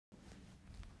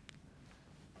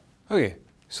Okay,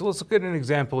 so let's look at an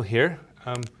example here.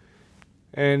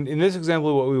 And in this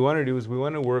example, what we want to do is we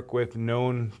want to work with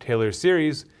known Taylor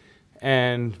series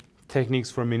and techniques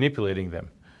for manipulating them.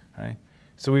 Right?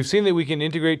 So we've seen that we can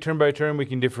integrate term by term, we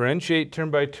can differentiate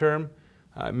term by term.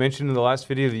 I mentioned in the last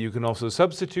video that you can also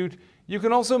substitute. You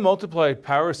can also multiply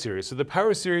power series. So the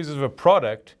power series of a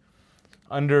product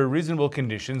under reasonable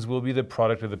conditions will be the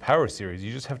product of the power series.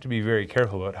 You just have to be very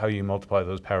careful about how you multiply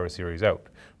those power series out,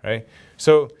 right?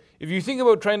 So if you think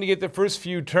about trying to get the first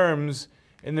few terms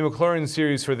in the Maclaurin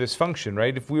series for this function,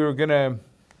 right? If we were gonna,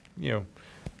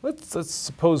 let's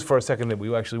suppose for a second that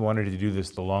we actually wanted to do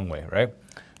this the long way, right?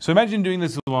 So imagine doing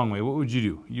this the long way. What would you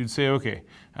do? You'd say, okay,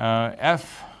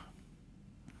 f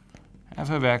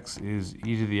of x is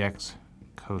e to the x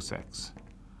cos x.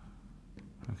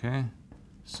 Okay,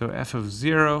 so f of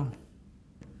 0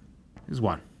 is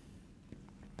 1.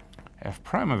 F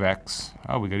prime of x,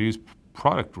 oh, we got to use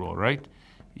product rule, right?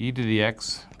 E to the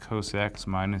x cos x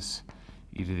minus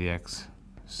e to the x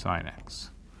sine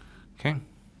x. Okay,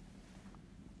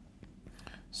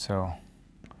 so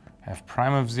f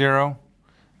prime of 0,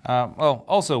 well,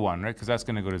 also 1, right? Because that's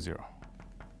going to go to 0.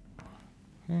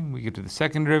 Okay, we get to the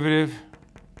second derivative.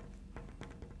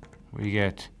 We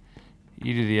get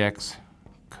e to the x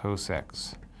cos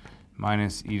x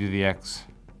minus e to the x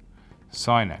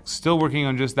sine x. Still working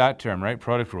on just that term, right?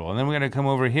 Product rule. And then we're going to come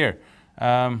over here.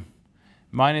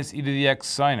 Minus e to the x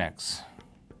sine x.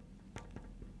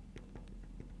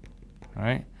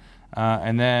 Right?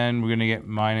 And then we're going to get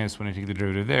minus, when I take the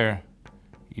derivative there,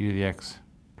 e to the x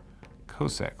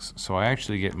cos x. So I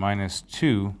actually get minus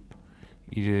 2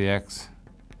 e to the x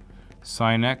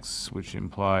sine x, which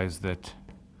implies that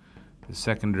the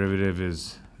second derivative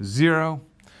is 0.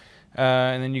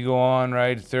 And then you go on,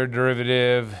 right? Third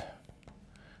derivative.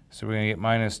 So we're going to get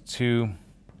minus 2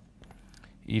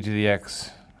 e to the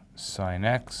x sine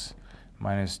x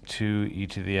minus 2 e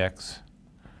to the x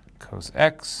cos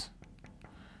x.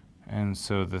 And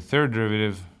so the third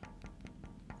derivative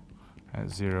at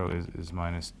 0 is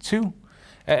minus 2.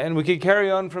 And we could carry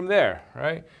on from there,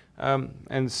 right?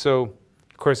 And so,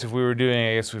 of course, if we were doing,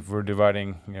 I guess if we're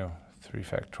dividing, 3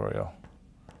 factorial,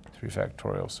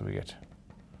 so we get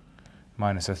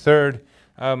minus a third.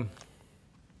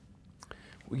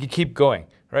 We could keep going,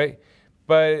 right?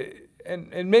 But,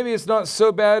 and maybe it's not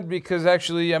so bad because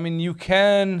actually, I mean, you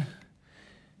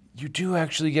do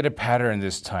actually get a pattern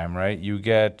this time, right? You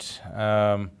get,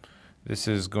 this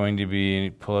is going to be,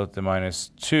 pull out the minus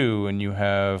 2, and you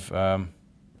have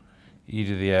e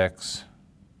to the x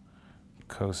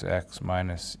cos x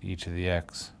minus e to the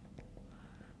x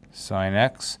sine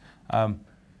x,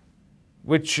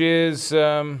 which is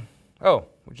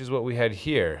what we had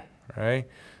here, right?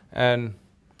 And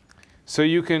so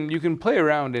you can play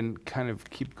around and kind of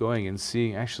keep going and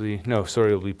see, actually, no, sorry,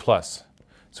 it'll be plus.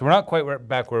 So we're not quite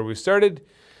back where we started,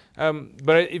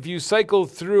 but if you cycle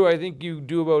through, I think you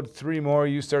do about 3 more,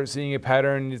 you start seeing a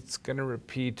pattern, it's going to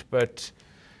repeat, but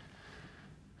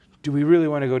do we really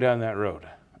want to go down that road?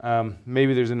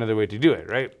 Maybe there's another way to do it,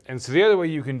 right? And so the other way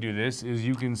you can do this is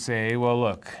you can say, well,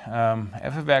 look,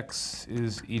 f of x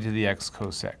is e to the x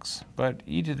cos x, but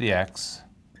e to the x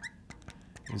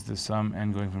is the sum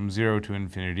n going from 0 to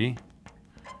infinity,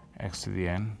 x to the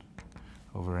n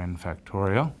over n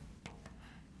factorial.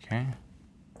 Okay,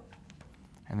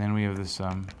 and then we have the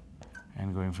sum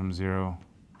n going from 0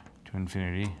 to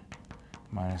infinity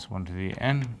minus 1 to the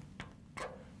n,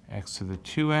 x to the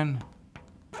 2n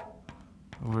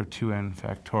over 2n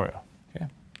factorial. Okay,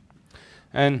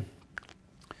 and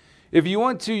if you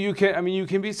want to, you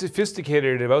can be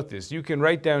sophisticated about this. You can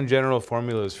write down general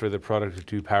formulas for the product of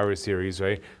 2 power series,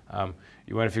 right?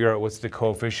 You want to figure out what's the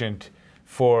coefficient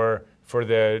for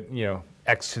the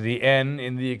x to the n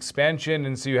in the expansion,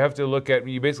 and so you have to look at,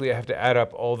 you basically have to add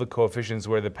up all the coefficients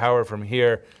where the power from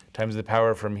here times the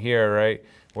power from here, right?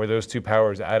 Where those 2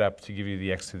 powers add up to give you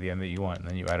the x to the n that you want, and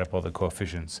then you add up all the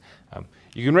coefficients.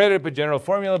 You can write up a general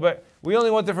formula, but we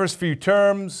only want the first few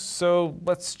terms, so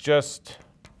let's just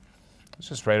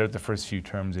write out the first few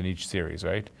terms in each series,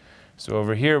 right? So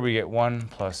over here we get 1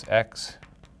 plus x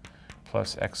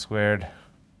squared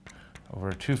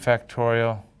over 2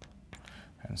 factorial,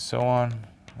 and so on,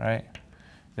 right?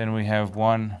 Then we have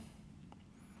 1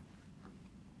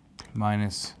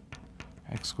 minus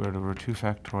x squared over 2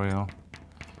 factorial,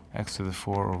 x to the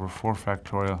 4 over 4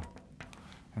 factorial,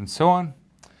 and so on.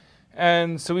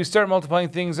 And so we start multiplying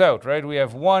things out, right? We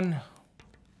have 1,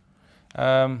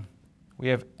 we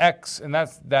have x, and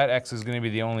that x is going to be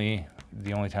the only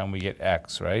time we get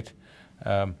x, right?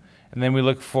 And then we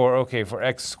look for, okay, for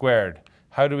x squared.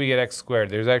 How do we get x squared?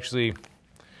 There's actually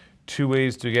two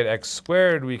ways to get x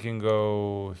squared. We can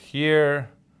go here,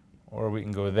 or we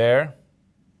can go there,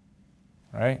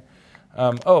 right?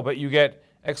 Oh, but you get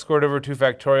x squared over 2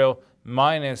 factorial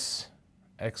minus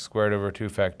x squared over 2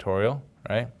 factorial,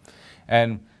 right?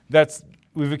 And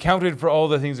we've accounted for all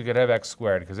the things that could have x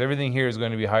squared, because everything here is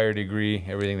going to be higher degree,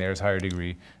 everything there is higher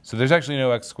degree. So there's actually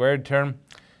no x squared term.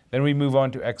 Then we move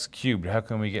on to x cubed. How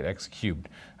can we get x cubed?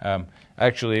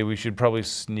 Actually, we should probably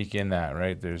sneak in that,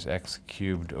 right? There's x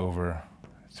cubed over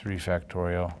 3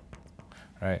 factorial,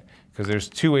 right? Because there's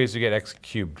two ways to get x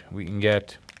cubed. We can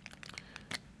get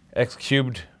x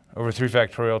cubed over 3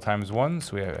 factorial times 1,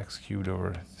 so we have x cubed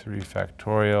over 3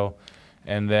 factorial.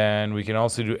 And then we can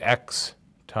also do x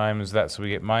times that, so we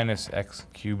get minus x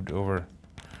cubed over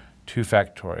 2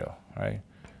 factorial, right?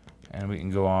 And we can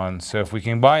go on. So if we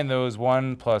combine those,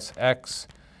 1 plus x,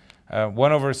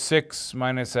 1 over 6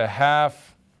 minus a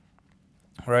half,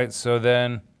 right? So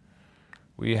then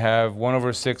we have 1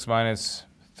 over 6 minus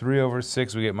 3 over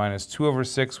 6. We get minus 2 over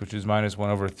 6, which is minus 1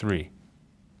 over 3.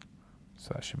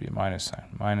 So that should be a minus sign.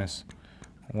 Minus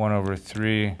 1 over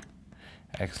 3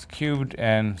 x cubed,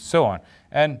 and so on.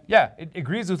 And yeah, it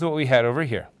agrees with what we had over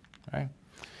here, right?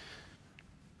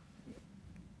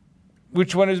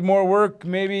 Which one is more work?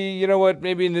 Maybe, you know what,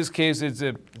 maybe in this case it's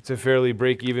a fairly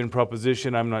break-even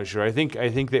proposition. I'm not sure. I think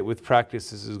that with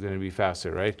practice this is going to be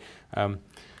faster, right?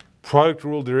 Product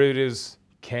rule derivatives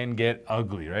can get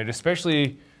ugly, right?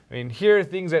 Especially, I mean, here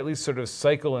things at least sort of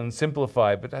cycle and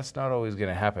simplify, but that's not always going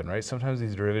to happen, right? Sometimes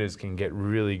these derivatives can get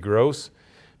really gross.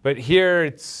 But here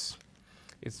it's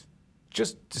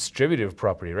just distributive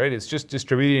property, right? It's just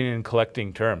distributing and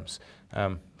collecting terms.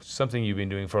 Something you've been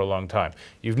doing for a long time.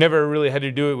 You've never really had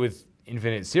to do it with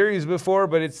infinite series before,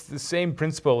 but it's the same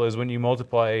principle as when you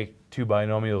multiply two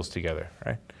binomials together,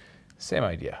 right? Same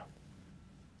idea.